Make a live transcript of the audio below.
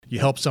you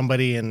help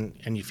somebody and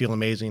you feel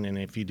amazing. And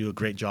if you do a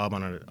great job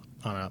on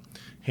a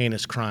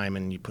heinous crime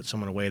and you put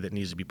someone away that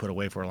needs to be put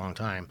away for a long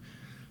time,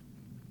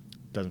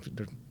 there's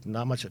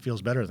not much that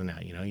feels better than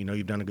that. You know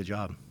you've done a good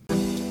job.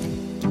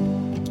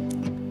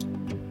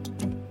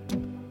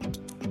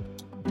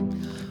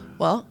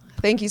 Well,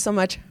 thank you so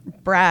much,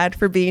 Brad,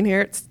 for being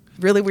here. It's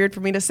really weird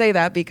for me to say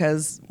that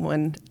because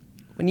when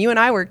you and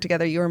I worked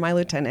together, you were my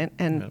lieutenant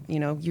and,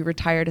 you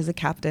retired as a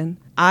captain.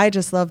 I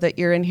just love that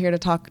you're in here to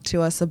talk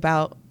to us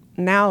about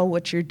now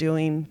what you're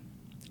doing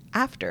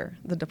after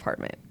the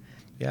department.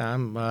 Yeah,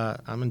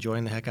 I'm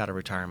enjoying the heck out of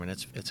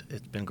retirement. It's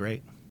been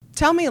great.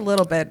 Tell me a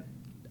little bit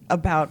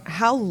about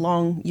how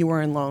long you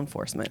were in law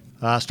enforcement.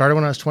 Started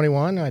when I was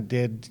 21. I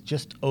did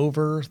just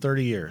over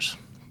 30 years.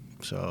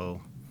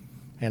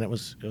 And it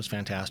was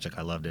fantastic.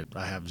 I loved it.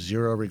 I have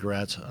zero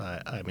regrets.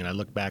 I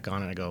look back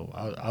on it and I go,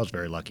 I was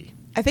very lucky.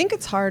 I think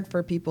it's hard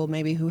for people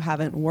maybe who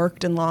haven't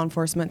worked in law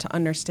enforcement to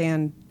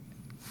understand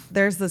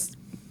there's this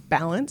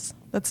balance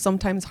that's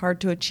sometimes hard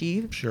to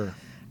achieve. Sure.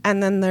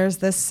 And then there's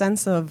this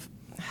sense of,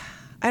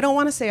 I don't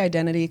want to say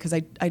identity because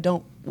I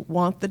don't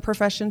want the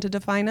profession to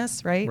define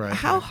us, right?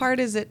 How hard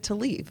is it to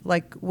leave?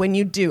 Like when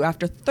you do,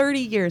 after 30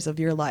 years of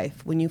your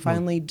life, when you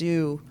finally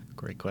do?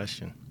 Great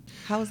question.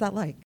 How is that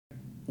like?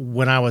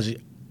 When I was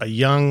a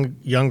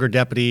younger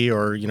deputy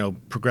or,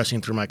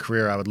 progressing through my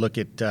career, I would look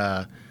at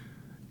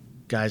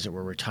guys that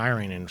were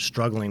retiring and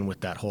struggling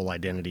with that whole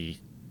identity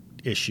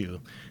issue.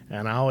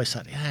 And I always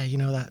thought,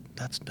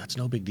 that's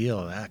no big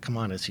deal. Come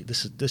on,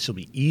 this will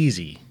be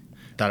easy.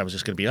 Thought it was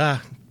just going to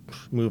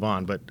be, move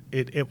on. But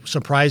it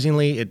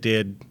surprisingly, it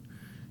did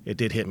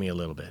hit me a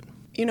little bit.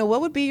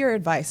 What would be your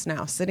advice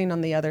now, sitting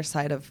on the other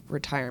side of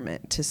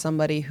retirement, to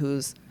somebody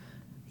who's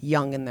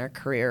young in their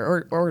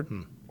career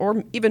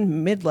or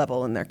even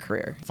mid-level in their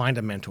career? Find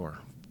a mentor,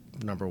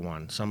 number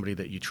one, somebody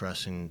that you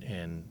trust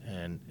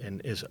and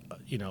is,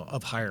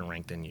 of higher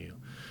rank than you,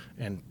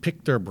 and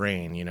pick their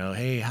brain.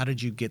 Hey, how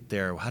did you get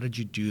there? How did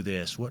you do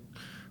this?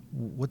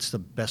 What's the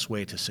best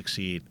way to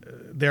succeed?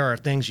 There are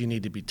things you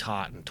need to be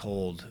taught and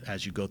told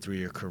as you go through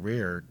your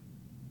career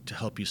to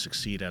help you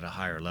succeed at a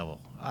higher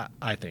level.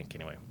 I think,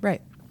 anyway.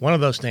 Right. One of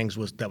those things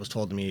that was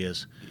told to me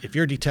is, if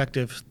you're a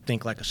detective,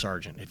 think like a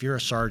sergeant. If you're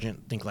a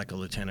sergeant, think like a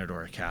lieutenant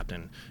or a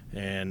captain,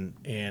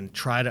 and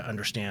try to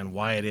understand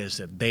why it is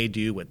that they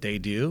do what they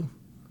do,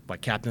 why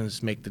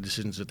captains make the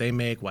decisions that they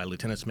make, why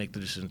lieutenants make the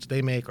decisions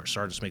they make, or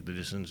sergeants make the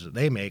decisions that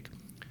they make.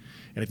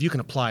 And if you can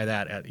apply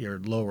that at your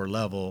lower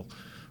level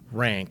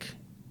rank,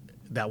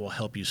 that will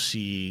help you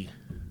see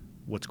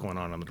what's going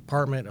on in the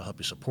department. It'll help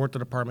you support the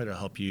department. It'll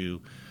help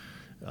you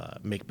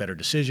make better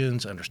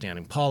decisions,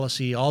 understanding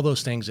policy, all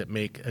those things that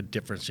make a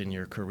difference in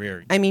your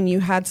career. I mean, you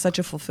had such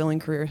a fulfilling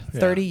career,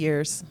 30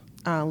 years,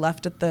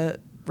 left at the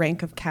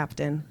rank of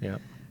captain. Yeah.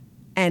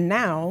 And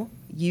now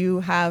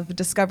you have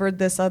discovered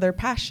this other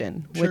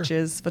passion, Sure. which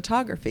is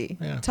photography.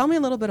 Yeah. Tell me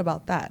a little bit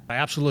about that. I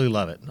absolutely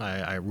love it.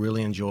 I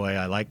really enjoy.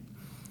 I like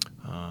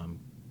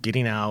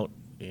getting out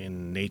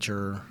in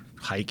nature,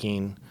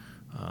 hiking,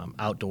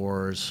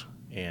 outdoors,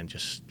 and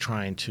just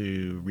trying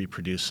to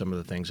reproduce some of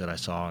the things that I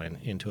saw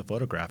into a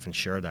photograph and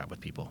share that with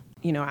people.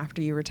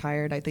 After you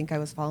retired, I think I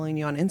was following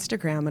you on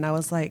Instagram and I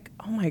was like,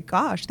 oh my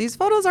gosh, these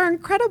photos are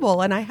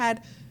incredible. And I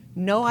had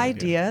no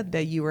idea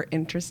that you were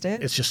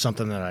interested. It's just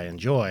something that I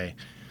enjoy.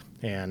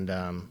 And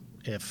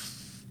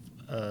if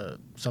a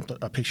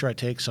picture I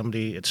take,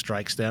 it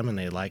strikes them and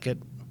they like it,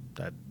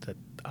 that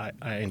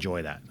I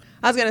enjoy that.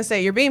 I was going to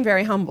say, you're being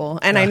very humble,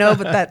 and I know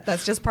but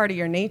that's just part of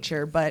your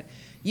nature, but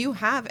you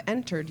have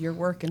entered your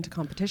work into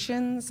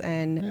competitions,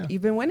 and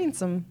you've been winning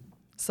some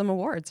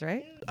awards,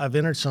 right? I've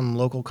entered some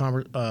local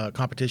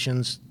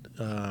competitions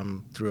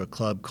through a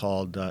club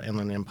called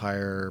Inland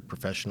Empire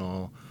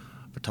Professional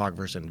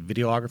Photographers and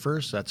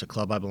Videographers. That's a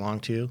club I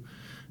belong to,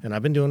 and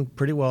I've been doing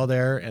pretty well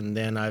there, and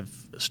then I've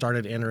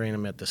started entering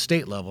them at the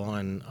state level,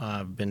 and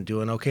I've been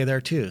doing okay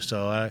there too.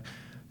 So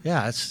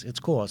it's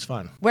cool. It's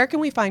fun. Where can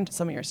we find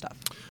some of your stuff?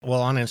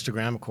 Well, on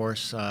Instagram, of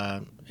course,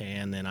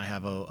 and then I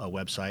have a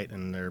website,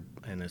 and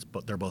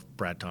they're both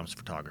Brad Thompson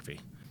Photography.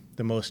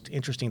 The most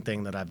interesting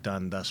thing that I've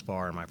done thus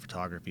far in my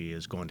photography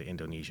is going to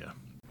Indonesia.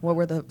 What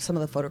were some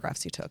of the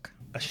photographs you took?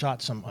 I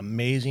shot some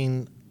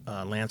amazing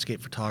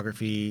landscape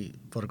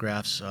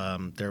photographs.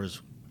 There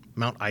was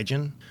Mount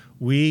Ijen.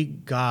 We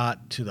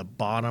got to the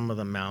bottom of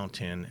the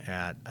mountain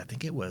at, I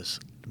think it was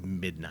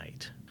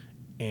midnight,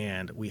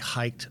 and we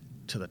hiked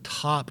to the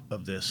top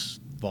of this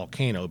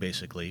volcano,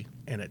 basically,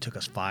 and it took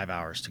us 5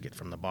 hours to get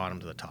from the bottom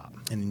to the top.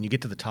 And then you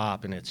get to the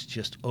top, and it's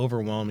just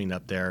overwhelming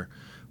up there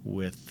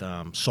with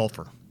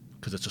sulfur,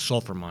 because it's a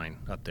sulfur mine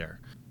up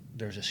there.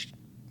 There's this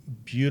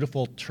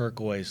beautiful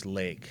turquoise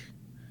lake.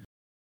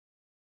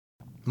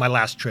 My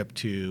last trip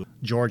to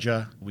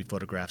Georgia, we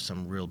photographed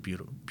some real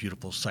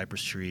beautiful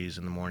cypress trees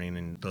in the morning,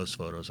 and those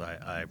photos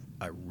I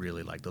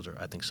really like. Those are,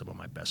 I think, some of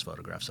my best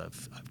photographs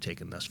I've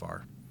taken thus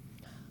far.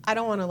 I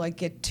don't want to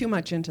get too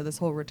much into this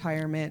whole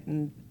retirement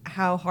and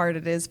how hard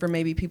it is for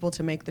maybe people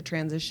to make the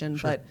transition,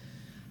 Sure. But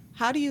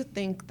how do you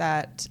think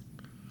that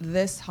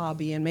this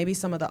hobby and maybe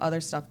some of the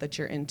other stuff that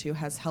you're into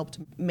has helped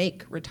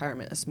make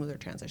retirement a smoother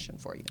transition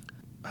for you?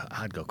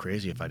 I'd go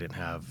crazy if I didn't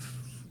have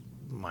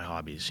my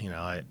hobbies.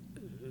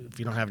 If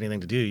you don't have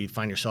anything to do, you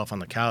find yourself on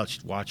the couch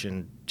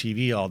watching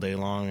TV all day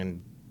long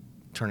and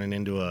turning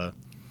into a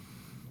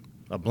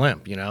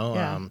blimp.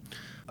 Yeah.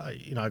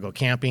 I go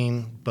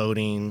camping,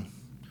 boating,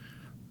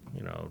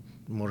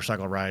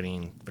 motorcycle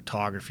riding,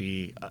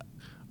 photography.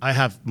 I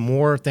have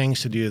more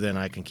things to do than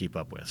I can keep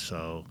up with.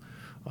 So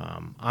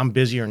I'm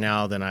busier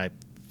now than I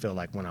feel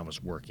like when I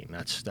was working.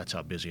 That's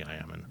how busy I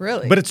am.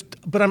 Really?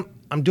 But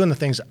I'm doing the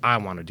things I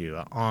want to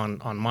do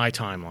on my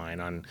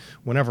timeline, on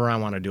whenever I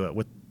want to do it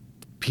with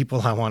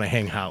people I want to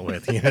hang out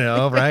with.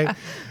 Right?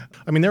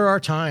 I mean, there are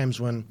times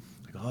when,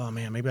 like, oh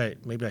man,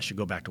 maybe I should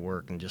go back to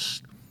work and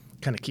just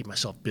kind of keep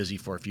myself busy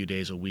for a few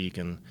days a week.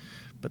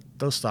 But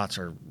those thoughts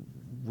are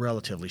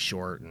relatively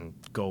short and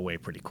go away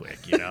pretty quick,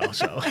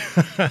 so.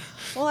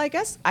 Well,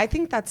 I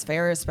think that's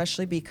fair,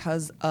 especially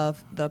because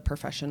of the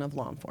profession of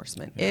law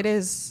enforcement. Yeah.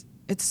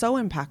 It's so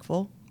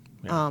impactful.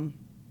 Yeah.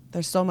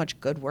 There's so much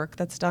good work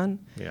that's done.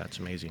 Yeah, it's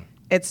amazing.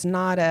 It's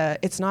not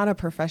a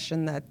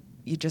profession that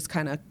you just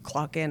kind of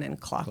clock in and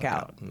clock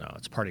out. No,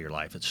 it's part of your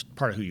life. It's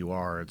part of who you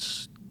are.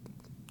 It's,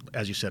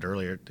 as you said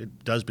earlier,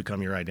 it does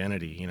become your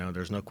identity.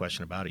 There's no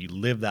question about it. You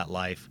live that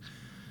life.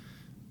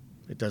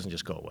 It doesn't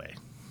just go away.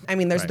 I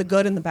mean, there's Right. the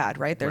good and the bad,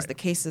 right? There's Right. the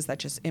cases that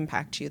just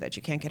impact you that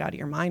you can't get out of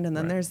your mind. And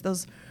then Right. there's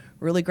those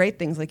really great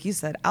things, like you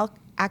said,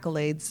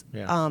 accolades.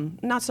 Yeah.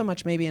 Not so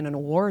much maybe in an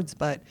awards,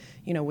 but,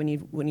 when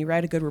you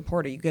write a good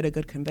report or you get a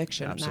good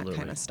conviction Absolutely. and that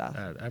kind of stuff.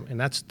 And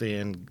that's the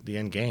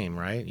end game,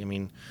 right? I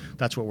mean,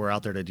 that's what we're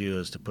out there to do,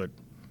 is to put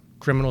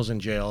criminals in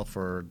jail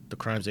for the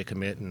crimes they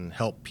commit and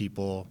help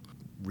people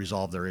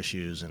resolve their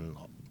issues. And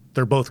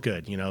they're both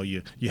good.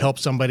 You help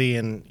somebody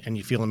and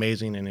you feel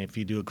amazing. And if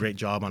you do a great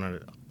job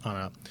on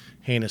a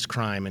heinous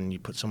crime and you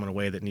put someone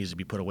away that needs to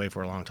be put away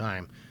for a long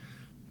time,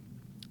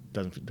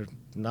 there's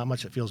not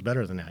much that feels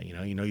better than that.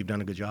 You've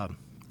done a good job.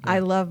 I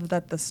love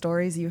that the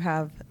stories you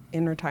have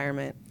in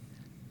retirement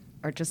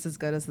are just as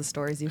good as the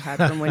stories you had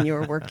from when you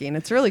were working.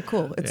 It's really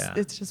cool. Yeah.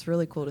 It's just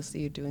really cool to see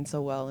you doing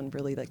so well and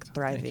really Thank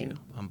thriving. you.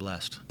 I'm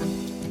blessed.